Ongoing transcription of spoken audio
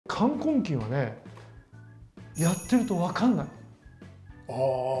冠婚金はねやってると分かんない。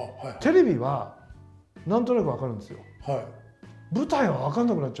テレビはなんとなく分かるんですよ。舞台は分かん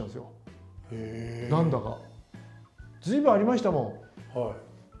なくなっちゃうんですよ。なんだか随分ありましたも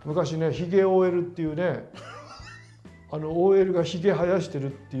ん。昔ね、ヒゲ OL っていうねOL がヒゲ生やして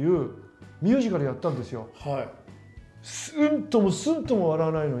るっていうミュージカルやったんですよ。すんともすんとも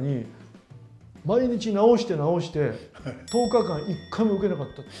笑わないのに毎日直して直して10日間1回も受けなかっ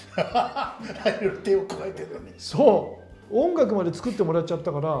たって手を加えてるのに。そう音楽まで作ってもらっちゃっ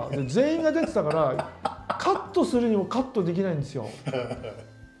たからで全員が出てたからカットするにもカットできないんですよ。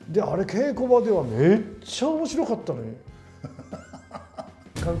であれ稽古場ではめっちゃ面白かったのに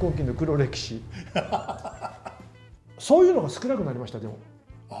冠婚金の黒歴史そういうのが少なくなりました。でも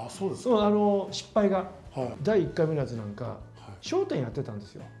そうですか。失敗が、第1回目のやつなんか『笑点』やってたんで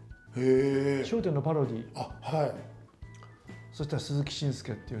すよ。笑点のパロディ。そしたら鈴木伸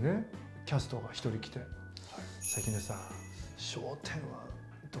介っていうねキャストが一人来て「関根さん笑点は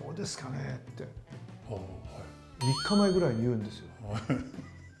どうですかね?」って3日前ぐらいに言うんですよ。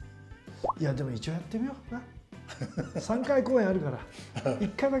いやでも一応やってみような3回公演あるから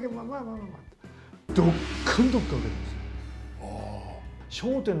1回だけまあどっかんどっか受けるんですよ。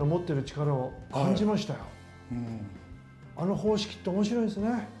笑点の持ってる力を感じましたよ。あの方式って面白いです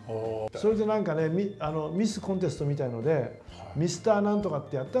ね。それでなんかねミスコンテストみたいのでミスターなんとかっ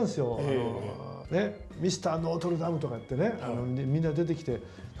てやったんですよ。ミスターノートルダムとかってねみんな出てきて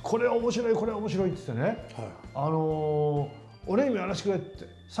これ面白いこれ面白いって言ってね俺にもやらせてくれって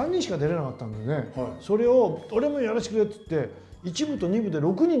3人しか出れなかったんでねそれを俺もやらせてくれって言って1部と2部で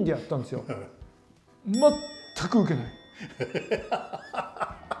6人でやったんですよ。全く受けない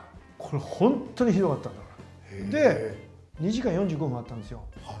これ本当にひどかったんだから。で2時間45分あったんですよ。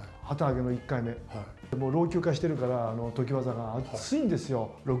旗揚げの1回目、もう老朽化してるから時技が暑いんです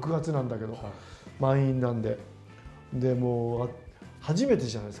よ。6月なんだけど、満員なんでもう初めて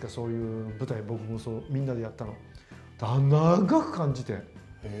じゃないですかそういう舞台。僕もそうみんなでやったの長く感じて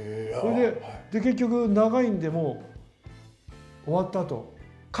それで結局長いんでもう終わった後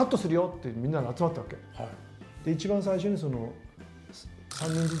カットするよってみんなで集まったわけ、で一番最初にその3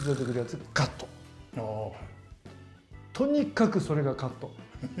人ずつ出てくるやつカット。とにかくそれがカット。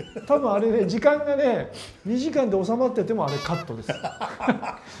多分あれね時間がね2時間で収まっててもあれカットです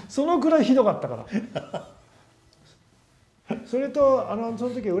そのくらいひどかったからそれとそ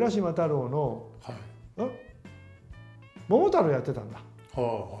の時は浦島太郎の桃太郎やってたんだ。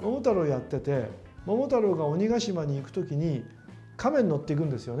桃太郎やってて桃太郎が鬼ヶ島に行く時に亀に乗っていくん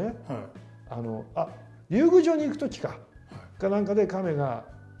ですよね。竜宮城に行く時かなんかで亀が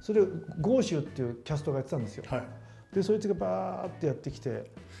それ豪州っていうキャストがやってたんですよ。でそいつがバーってやってきて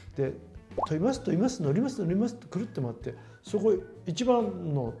で「飛びます飛びます乗ります乗ります」ってくるって回ってそこ一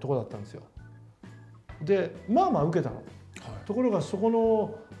番のとこだったんですよ。でまあ受けたの。ところがそこ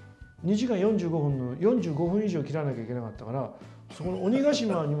の2時間45分の45分以上切らなきゃいけなかったからそこの鬼ヶ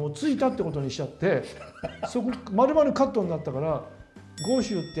島にも着いたってことにしちゃってそこ丸々カットになったから豪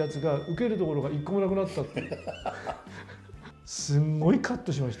州ってやつが受けるところが1個もなくなったってすんごいカッ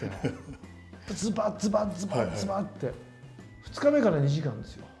トしましたよ。ズバッズバッズバッズバッって2日目から2時間で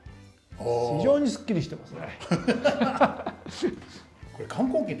すよ。非常にすっきりしてますねこれ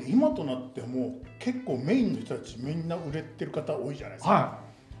冠婚金って今となっても結構メインの人たちみんな売れてる方多いじゃないですか。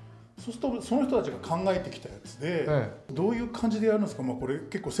そうするとその人たちが考えてきたやつで、どういう感じでやるんですか。これ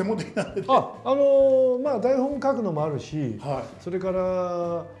結構専門的なんで台本書くのもあるし、それか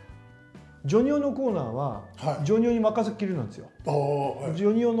らジョニオのコーナーはジョニオに任せっきりなんですよ。ジ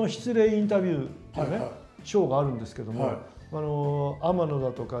ョニオの失礼インタビューっていうねショーがあるんですけども、天野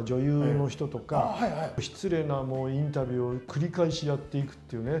だとか女優の人とか失礼なもうインタビューを繰り返しやっていくっ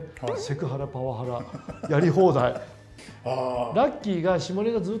ていうねセクハラパワハラやり放題。ラッキーが下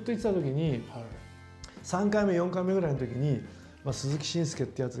ネタずっと言ってた時に3回目4回目ぐらいの時に鈴木伸介っ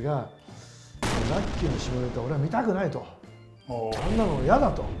てやつが「ラッキーの下ネタ俺は見たくない」と「あんなの嫌だ」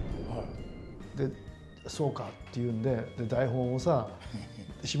と。でそうかって言うんで台本をさ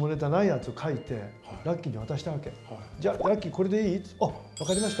下ネタないやつを書いてラッキーに渡したわけ。じゃあラッキーこれでいい？あ、分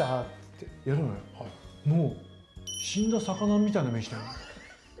かりましたってやるのよ。もう死んだ魚みたいな目して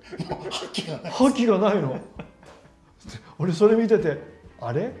るの。覇気がないの。俺それ見てて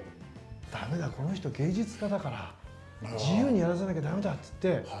あれダメだこの人芸術家だから自由にやらせなきゃダメだっつっ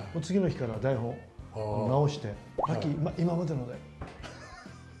てもう次の日から台本直してラッキー今までので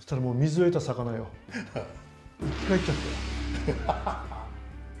そしたらもう水を得た魚よ生き返っちゃって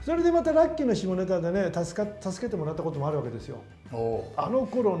それでまたラッキーの下ネタでね助けてもらったこともあるわけですよ。あの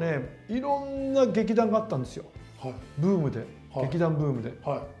頃ねいろんな劇団があったんですよ。ブームで劇団ブームで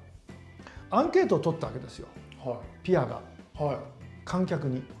アンケートを取ったわけですよ、ピアが、観客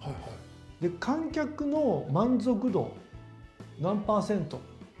に。で観客の満足度何%っ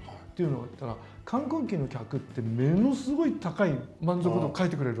ていうのを言ったら、観光機の客ってものすごい高い満足度を書い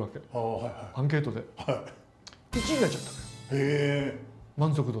てくれるわけ、アンケートで。1位になっちゃったのよ、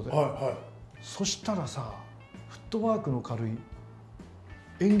満足度で。そしたらさ、フットワークの軽い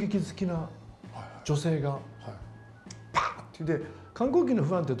演劇好きな女性がパーッてで、観光機の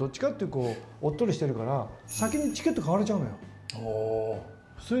ファンってどっちかっていうこうおっとりしてるから先にチケット買われちゃうのよ。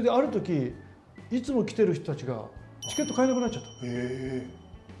それである時いつも来てる人たちがチケット買えなくなっちゃった。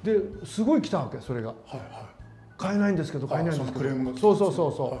ですごい来たわけ、それが。買えないんですけど、買えないんですけど、そう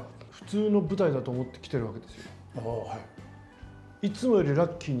普通の舞台だと思って来てるわけですよ。いつもよりラ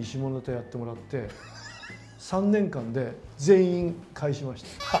ッキーに下ネタやってもらって3年間で全員返しました。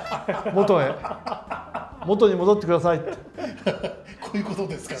元に戻ってくださいって。こういうこと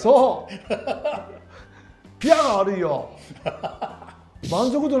ですから。そうピアが悪いよ。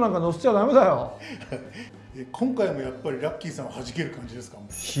満足度なんか乗せちゃダメだよ。今回もやっぱりラッキーさんは弾ける感じですか？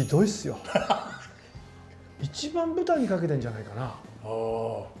ひどいっすよ。一番舞台にかけてんじゃないかな。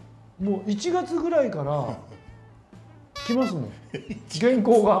もう1月ぐらいから来ますもん、原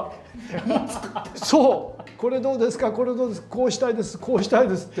稿が。そうこれどうですか、これどうですか、こうしたいです、こうしたい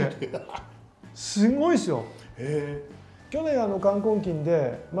ですってすごいですよ。去年冠婚金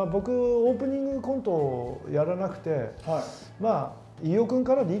で、僕オープニングコントをやらなくて、飯尾君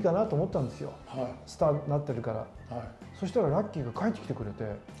からでいいかなと思ったんですよ、スターになってるから。そしたらラッキーが帰ってきてくれて、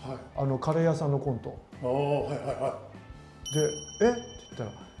カレー屋さんのコントで「えっ?」って言った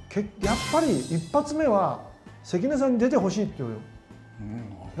ら、やっぱり一発目は関根さんに出てほしいって言うよ。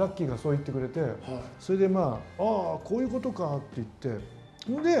ラッキーがそう言ってくれて、それでああこういうことかって言って、そ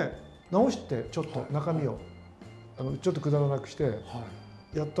れで直してちょっと中身をちょっとくだらなくして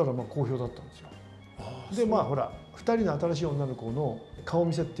やったら好評だったんですよ。でほら2人の新しい女の子の顔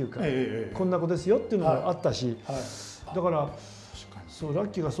見せっていうか、こんな子ですよっていうのがあったし、だからそうラッ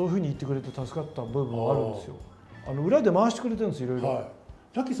キーがそういうふうに言ってくれて助かった部分もあるんですよ。裏で回してくれてるんです、いろいろ。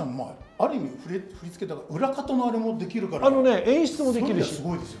ラッキーさんある意味振り付けだから裏方のあれもできるから、演出もできるし、す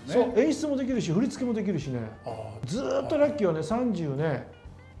ごいですよね。そう演出もできるし振り付けもできるしね。ずーっとラッキーはね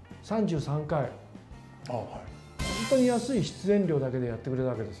33回本当に安い出演料だけでやってくれ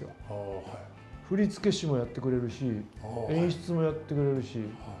たわけですよ。振付師もやってくれるし、演出もやってくれるし、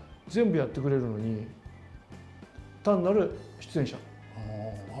全部やってくれるのに単なる出演者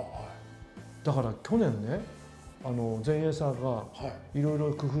だから。去年ね前衛さんがいろい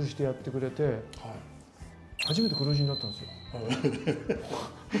ろ工夫してやってくれて、初めて黒字になったんで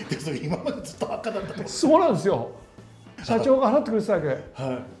すよ。今までずっと赤だったと。そうなんですよ。社長が払ってくれてたわけ。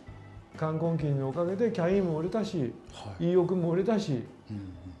冠婚金のおかげでキャインも売れたし、飯尾君も売れたし、で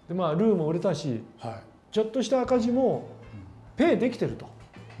ルーも売れたし、ちょっとした赤字もペイできてると。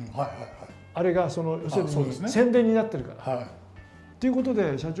あれが要するに宣伝になってるから。っていうこと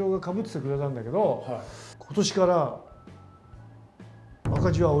で社長がかぶっててくれたんだけど、今年から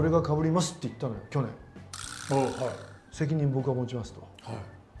赤字は俺がかぶりますって言ったのよ、去年。責任僕が持ちますと。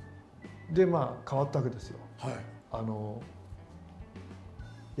で変わったわけですよ。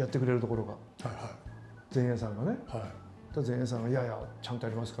やってくれるところが、前衛さんがね。前衛さんが「いやいやちゃんとや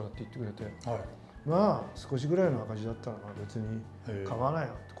りますから」って言ってくれて、少しぐらいの赤字だったら別に構わない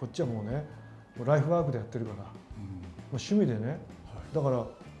よって、こっちはもうねライフワークでやってるから、趣味でね。だから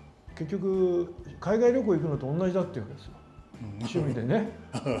結局海外旅行行くのと同じだっていうわけですよ、趣味でね。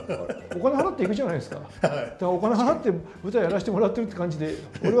お金払って行くじゃないですか。だからお金払って舞台やらせてもらってるって感じで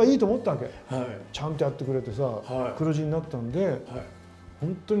俺はいいと思ったわけ。ちゃんとやってくれてさ、黒字になったんで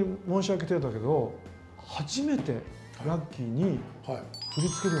本当に申し訳程度だけど、初めてラッキーに振り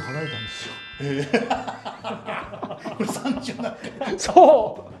付け料払えたんですよ。これ30何回。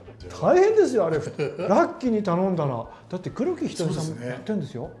そう大変ですよあれ。ラッキーに頼んだら、だって黒木瞳さんもやってるんで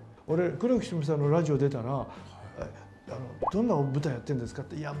すよ。俺黒木瞳さんのラジオ出たら「どんな舞台やってるんですか?」っ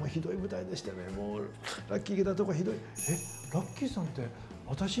て「いやもうひどい舞台でしたね、もうラッキー行けたとこひどい」ラッキーさんって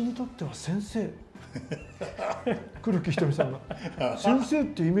私にとっては先生」黒木瞳さんが「先生っ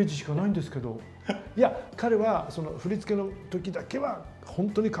ていうイメージしかないんですけど、いや彼はその振り付けの時だけは本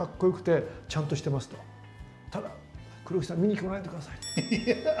当にかっこよくてちゃんとしてます」と。ただ黒木さん見に来ないでください。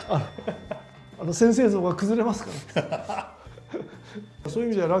先生像が崩れますから。そういう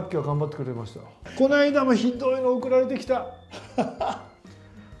意味ではラッキーは頑張ってくれました。この間もひどいの送られてきた。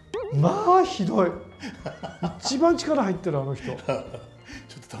ひどい。一番力入ってるあの人。ちょっ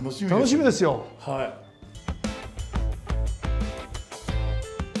と楽しみです。楽しみですよ。はい。